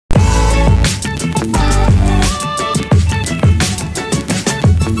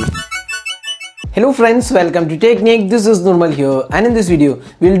Hello friends, welcome to Technique. This is Nurmal here, and in this video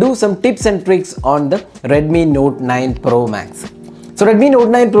we'll do some tips and tricks on the Redmi Note 9 Pro Max. So Redmi Note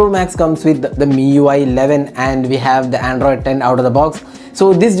 9 Pro Max comes with the MIUI 11 and we have the Android 10 out of the box.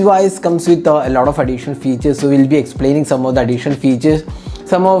 So this device comes with a lot of additional features, so we'll be explaining some of the additional features,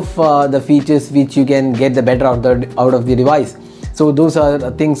 some of the features which you can get the better out of the device. So those are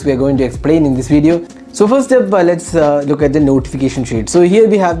the things we are going to explain in this video. So first up, let's look at the notification sheet. So here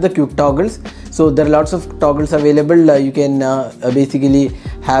we have the quick toggles. So there are lots of toggles available. You can basically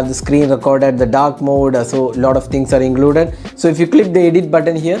have the screen record at the dark mode. So a lot of things are included. So if you click the edit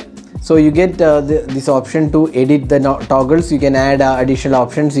button here, so you get this option to edit the toggles. You can add additional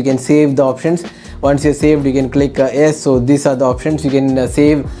options. You can save the options. Once you're saved, you can click yes. So these are the options. You can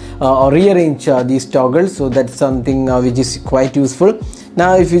save or rearrange these toggles. So that's something which is quite useful.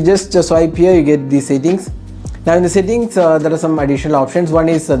 Now if you just swipe here, you get these settings. Now in the settings there are some additional options. One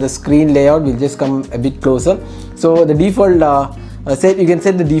is the screen layout. We'll just come a bit closer. So the default you can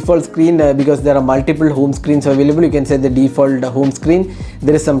set the default screen because there are multiple home screens available. You can set the default home screen.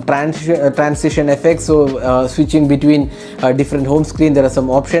 There is some transition effects, so switching between different home screen, there are some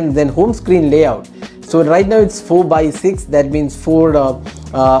options. Then home screen layout. So right now it's 4:6, that means 4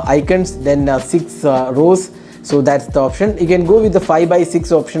 icons, then 6 rows. So that's the option. You can go with the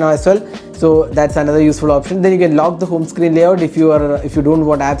 5:6 option as well. So that's another useful option. Then you can lock the home screen layout if you don't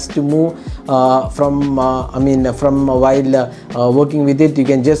want apps to move from while working with it. You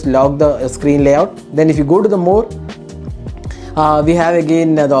can just lock the screen layout. Then if you go to the more, we have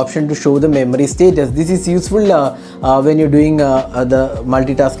again the option to show the memory status. This is useful when you're doing the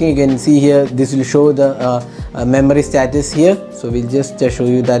multitasking. You can see here this will show the memory status here. So we'll just show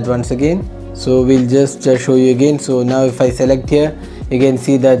you that once again. So we'll just show you again. So now if I select here, you can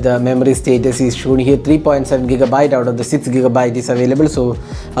see that the memory status is shown here. 3.7 GB out of the 6 GB is available. So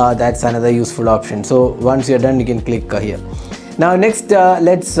that's another useful option. So once you're done, you can click here. Now next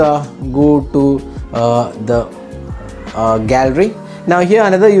let's go to the gallery. Now here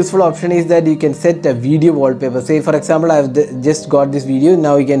another useful option is that you can set a video wallpaper. Say for example, I've just got this video.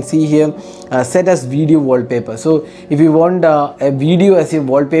 Now you can see here set as video wallpaper. So if you want a video as your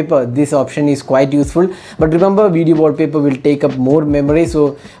wallpaper, this option is quite useful. But remember, video wallpaper will take up more memory.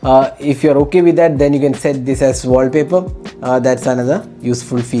 So if you're okay with that, then you can set this as wallpaper. That's another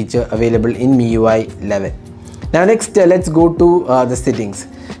useful feature available in MIUI 11. Now next let's go to the settings.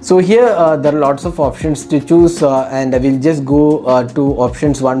 So here there are lots of options to choose and we'll just go to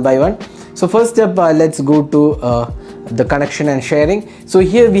options one by one. So first up, let's go to the connection and sharing. So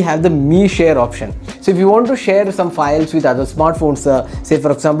here we have the Me Share option. So if you want to share some files with other smartphones, say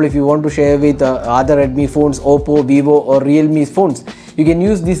for example if you want to share with other Redmi phones, Oppo, Vivo or Realme phones, you can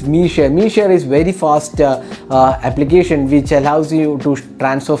use this Me Share. Me Share is very fast application which allows you to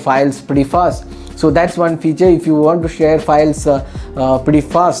transfer files pretty fast. So that's one feature. If you want to share files pretty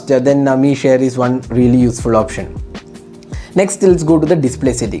fast, then Me Share is one really useful option. Next, let's go to the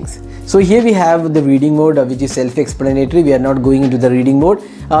display settings. So here we have the reading mode, which is self-explanatory. We are not going into the reading mode.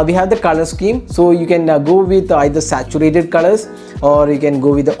 We have the color scheme. So you can go with either saturated colors or you can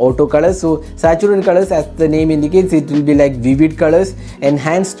go with the auto colors. So saturated colors, as the name indicates, it will be like vivid colors.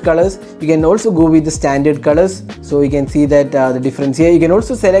 Enhanced colors, you can also go with the standard colors. So you can see that the difference here. You can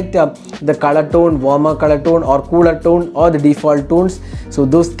also select the color tone, warmer color tone or cooler tone or the default tones. So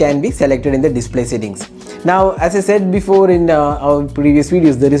those can be selected in the display settings. Now as I said before in our previous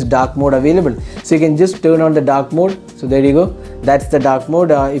videos, there is dark mode available. So you can just turn on the dark mode. So there you go, that's the dark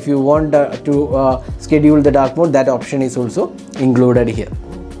mode. If you want to schedule the dark mode, that option is also included here.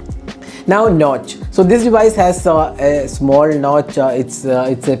 Now notch. So this device has a small notch. It's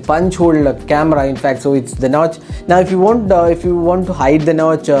a punch hole camera in fact. So it's the notch. Now if you want to hide the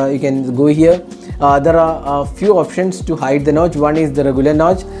notch, you can go here. There are a few options to hide the notch. One is the regular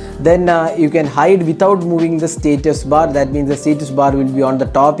notch. Then you can hide without moving the status bar. That means the status bar will be on the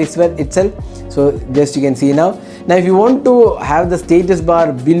top itself. So just you can see now. Now if you want to have the status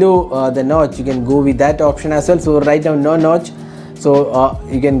bar below the notch, you can go with that option as well. So right now no notch. So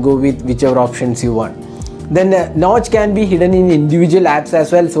you can go with whichever options you want. Then notch can be hidden in individual apps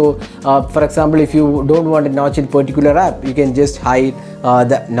as well. So for example, if you don't want a notch in particular app, you can just hide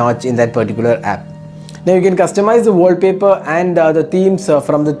the notch in that particular app. Now you can customize the wallpaper and the themes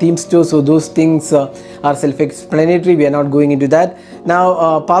from the theme store. So those things are self-explanatory. We are not going into that.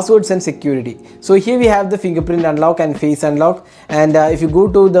 Now passwords and security. So here we have the fingerprint unlock and face unlock, and if you go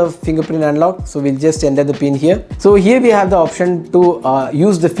to the fingerprint unlock, so we'll just enter the pin here. So here we have the option to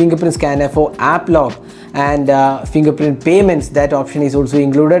use the fingerprint scanner for app lock and fingerprint payments. That option is also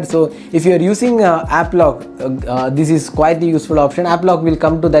included. So if you are using app lock, this is quite a useful option. App lock will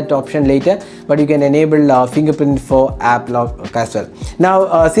come to that option later, but you can enable fingerprint for app lock as well.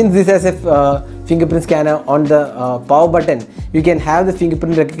 Now since this has a fingerprint scanner on the power button, you can have the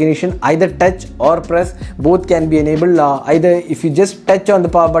fingerprint recognition either touch or press. Both can be enabled. Either if you just touch on the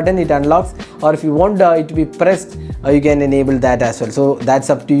power button, it unlocks, or if you want it to be pressed, you can enable that as well. So that's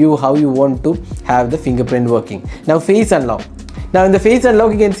up to you how you want to have the fingerprint working. Now face unlock. Now in the face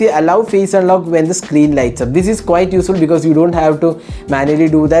unlock, you can see allow face unlock when the screen lights up. This is quite useful because you don't have to manually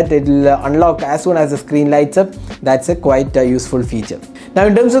do that. It will unlock as soon as the screen lights up. That's a quite useful feature. Now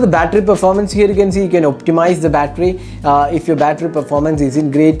in terms of the battery performance, here you can see you can optimize the battery if your battery performance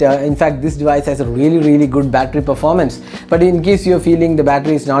isn't great. In fact, this device has a really good battery performance, but in case you're feeling the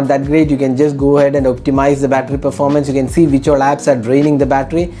battery is not that great, you can just go ahead and optimize the battery performance. You can see which all apps are draining the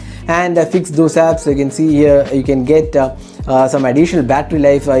battery and fix those apps. So you can see here you can get some additional battery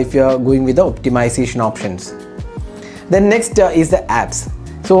life if you're going with the optimization options. Then next is the apps.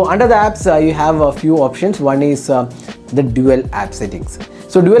 So under the apps you have a few options. One is the dual app settings.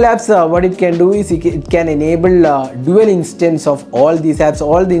 So dual apps, what it can do is it can enable dual instance of all these apps.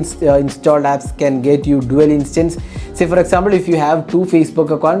 All the installed apps can get you dual instance. Say for example, if you have 2 Facebook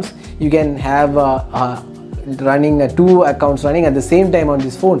accounts, you can have running 2 accounts running at the same time on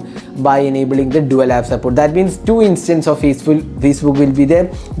this phone by enabling the dual app support. That means 2 instances of Facebook will be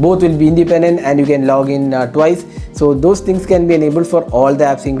there. Both will be independent and you can log in twice. So those things can be enabled for all the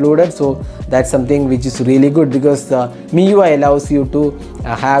apps included. So that's something which is really good because MIUI allows you to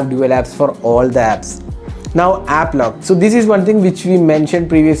have dual apps for all the apps. Now app lock. So this is one thing which we mentioned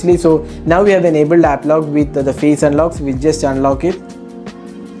previously. So now we have enabled app lock with the face unlocks. We just unlock it.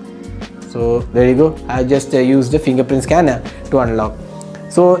 So there you go. I just used the fingerprint scanner to unlock.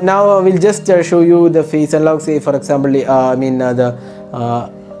 So now we'll just show you the face unlock. Say for example, the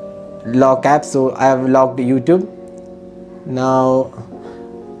lock app. So I have locked YouTube. Now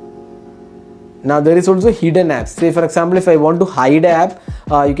there is also hidden apps. Say for example, if I want to hide an app,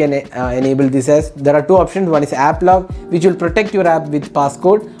 you can enable this as. There are 2 options. One is app lock, which will protect your app with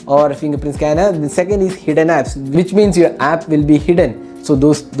passcode or fingerprint scanner. The second is hidden apps, which means your app will be hidden. So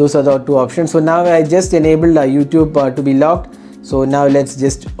those are the 2 options. So now I just enabled YouTube to be locked. So now let's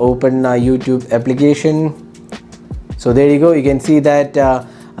just open YouTube application. So there you go. You can see that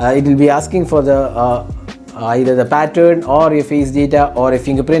it will be asking for the either the pattern or your face data or a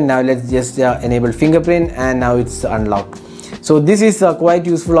fingerprint. Now let's just enable fingerprint, and now it's unlocked. So this is a quite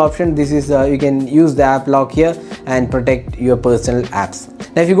useful option. This is you can use the app lock here and protect your personal apps.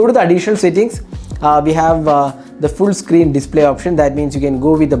 Now if you go to the additional settings, we have the full screen display option. That means you can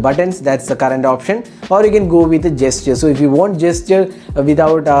go with the buttons, that's the current option, or you can go with the gesture. So if you want gesture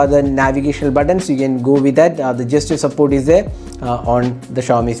without the navigational buttons, you can go with that. The gesture support is there on the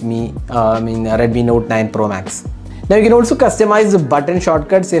Redmi Note 9 Pro Max. Now you can also customize the button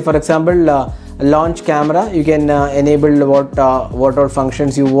shortcuts. Say for example, launch camera, you can enable what all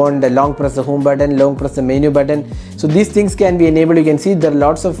functions you want. Long press the home button, long press the menu button. So these things can be enabled. You can see there are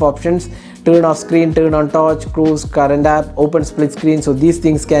lots of options. Turn off screen, turn on touch, cruise, current app, open split screen. So these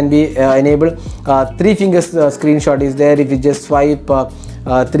things can be enabled. 3 fingers screenshot is there. If you just swipe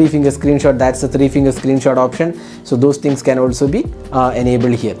 3 finger screenshot, that's the 3 finger screenshot option. So those things can also be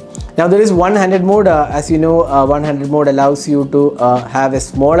enabled here. Now there is one-handed mode. As you know, one-handed mode allows you to have a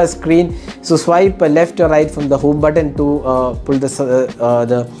smaller screen. So swipe left or right from the home button to pull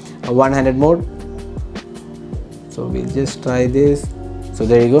the one-handed mode. So we'll just try this. So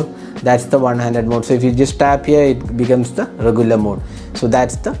there you go. That's the one-handed mode. So if you just tap here, it becomes the regular mode. So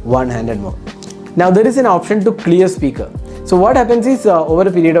that's the one-handed mode. Now there is an option to clear speaker. So what happens is over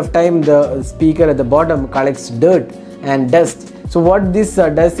a period of time, the speaker at the bottom collects dirt and dust. So what this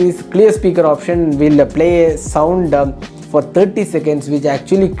does is clear speaker option will play a sound for 30 seconds, which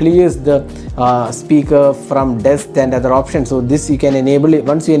actually clears the speaker from dust and other options. So this you can enable it.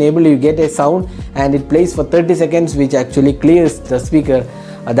 Once you enable, you get a sound and it plays for 30 seconds, which actually clears the speaker.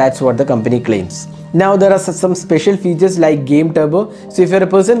 That's what the company claims. Now there are some special features like game turbo. So if you're a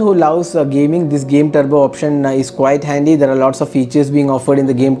person who loves gaming, this game turbo option is quite handy. There are lots of features being offered in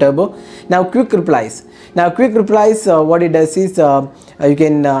the game turbo. Now quick replies. Now quick replies, what it does is you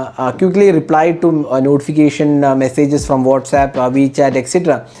can quickly reply to notification messages from WhatsApp, WeChat,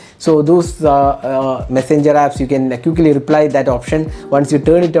 etc. So those messenger apps, you can quickly reply that option. Once you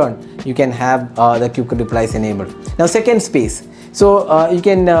turn it on, you can have the quick replies enabled. Now second space. So you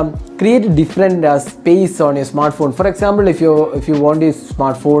can create a different space on your smartphone. For example, if you want your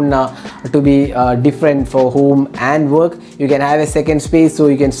smartphone to be different for home and work, you can have a second space. So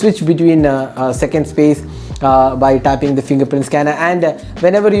you can switch between second space by tapping the fingerprint scanner, and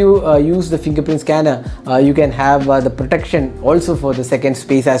whenever you use the fingerprint scanner, you can have the protection also for the second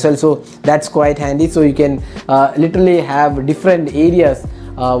space as well. So that's quite handy. So you can literally have different areas,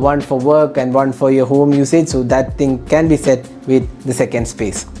 one for work and one for your home usage, so that thing can be set with the second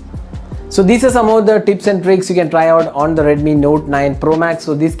space. So these are some of the tips and tricks you can try out on the Redmi Note 9 Pro Max.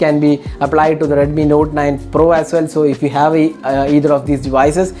 So this can be applied to the Redmi Note 9 Pro as well. So if you have either of these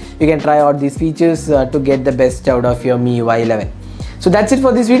devices, you can try out these features to get the best out of your MIUI 11. So that's it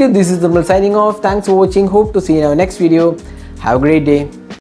for this video. This is Dhamal signing off. Thanks for watching. Hope to see you in our next video. Have a great day.